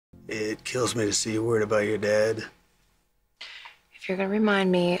It kills me to see you worried about your dad. If you're going to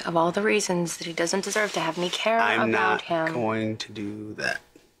remind me of all the reasons that he doesn't deserve to have me care about him. I'm not going to do that.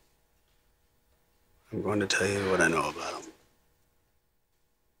 I'm going to tell you what I know about him.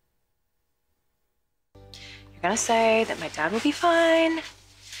 You're going to say that my dad will be fine,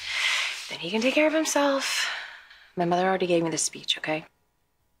 that he can take care of himself. My mother already gave me this speech, okay?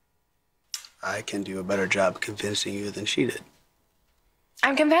 I can do a better job convincing you than she did.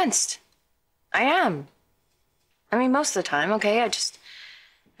 I'm convinced. I am. I mean, most of the time, okay? I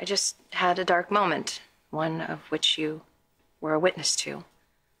just had a dark moment, one of which you were a witness to.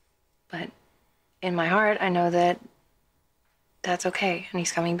 But in my heart, I know that that's okay, and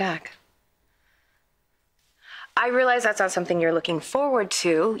he's coming back. I realize that's not something you're looking forward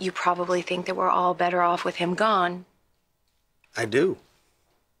to. You probably think that we're all better off with him gone. I do.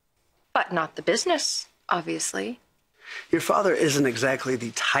 But not the business, obviously. Your father isn't exactly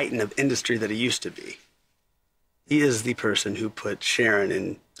the titan of industry that he used to be. He is the person who put Sharon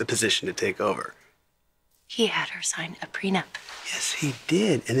in the position to take over. He had her sign a prenup. Yes, he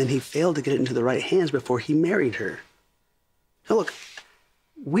did. And then he failed to get it into the right hands before he married her. Now, look,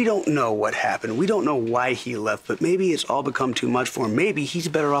 we don't know what happened. We don't know why he left, but maybe it's all become too much for him. Maybe he's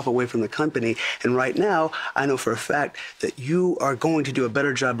better off away from the company. And right now, I know for a fact that you are going to do a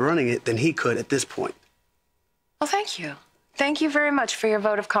better job running it than he could at this point. Well, thank you. Thank you very much for your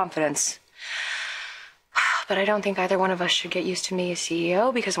vote of confidence. But I don't think either one of us should get used to me as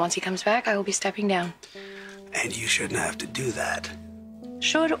CEO, because once he comes back, I will be stepping down. And you shouldn't have to do that.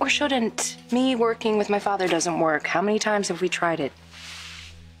 Should or shouldn't? Me working with my father doesn't work. How many times have we tried it?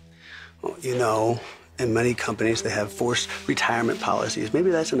 Well, you know, in many companies, they have forced retirement policies. Maybe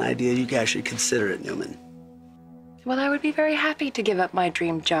that's an idea you guys should consider it, Newman. Well, I would be very happy to give up my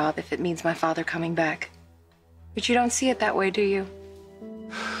dream job if it means my father coming back. But you don't see it that way, do you?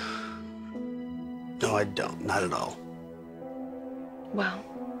 No, I don't. Not at all. Well,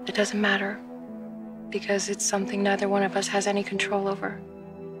 it doesn't matter, because it's something neither one of us has any control over.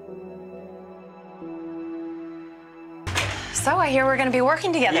 So I hear we're going to be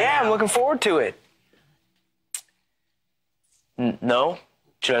working together. Yeah, now. I'm looking forward to it. No?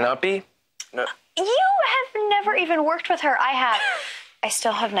 Should I not be? No. You have never even worked with her. I have. I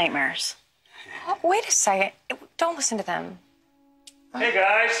still have nightmares. Oh, wait a second. Don't listen to them. Hey,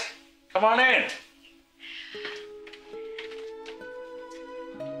 guys. Come on in.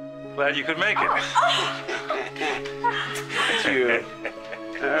 Glad you could make it. Thank you.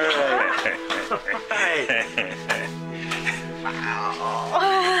 All right.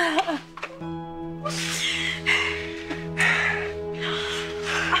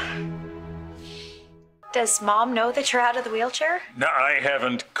 Does Mom know that you're out of the wheelchair? No, I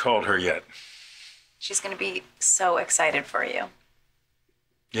haven't called her yet. She's going to be so excited for you.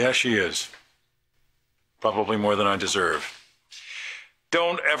 Yeah, she is. Probably more than I deserve.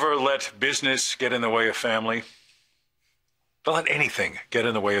 Don't ever let business get in the way of family. Don't let anything get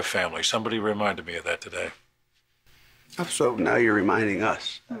in the way of family. Somebody reminded me of that today. So now you're reminding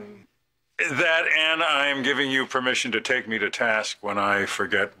us. That, and I'm giving you permission to take me to task when I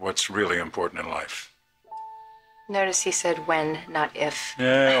forget what's really important in life. Notice he said when, not if.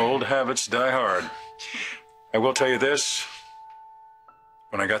 Yeah, old habits die hard. I will tell you this.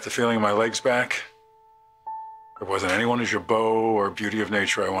 When I got the feeling in my legs back, there wasn't anyone as your beau or beauty of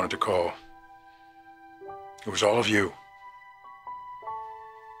nature I wanted to call. It was all of you.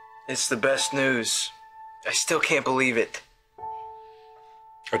 It's the best news. I still can't believe it.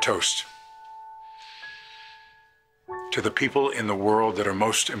 A toast. To the people in the world that are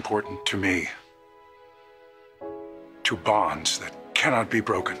most important to me. To bonds that cannot be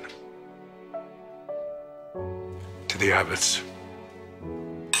broken. To the Abbotts.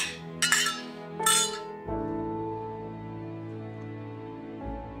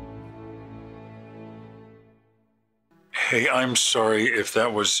 Hey, I'm sorry if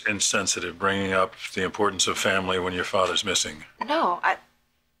that was insensitive, bringing up the importance of family when your father's missing. No,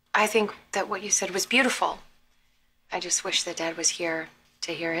 I think that what you said was beautiful. I just wish that Dad was here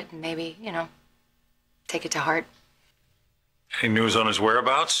to hear it and maybe, take it to heart. Any news on his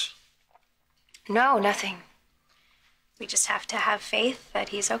whereabouts? No, nothing. We just have to have faith that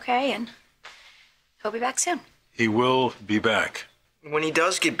he's okay and he'll be back soon. He will be back. When he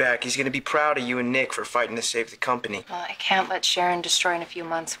does get back, he's going to be proud of you and Nick for fighting to save the company. Well, I can't let Sharon destroy in a few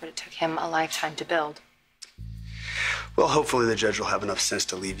months what it took him a lifetime to build. Well, hopefully the judge will have enough sense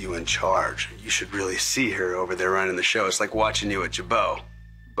to leave you in charge. You should really see her over there running the show. It's like watching you at Jabot.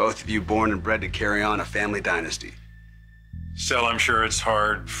 Both of you born and bred to carry on a family dynasty. Still, I'm sure it's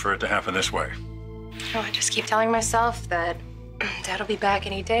hard for it to happen this way. Oh, I just keep telling myself that Dad'll be back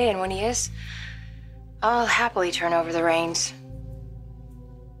any day, and when he is, I'll happily turn over the reins.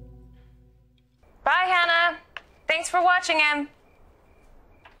 Bye, Hannah. Thanks for watching him.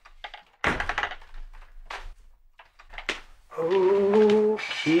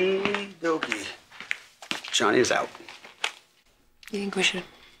 Okie dokie. Johnny is out. You think we should,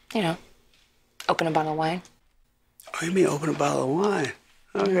 open a bottle of wine? Oh, you mean open a bottle of wine?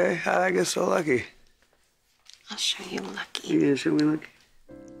 Okay, how'd I get so lucky? I'll show you lucky. You gonna show me lucky?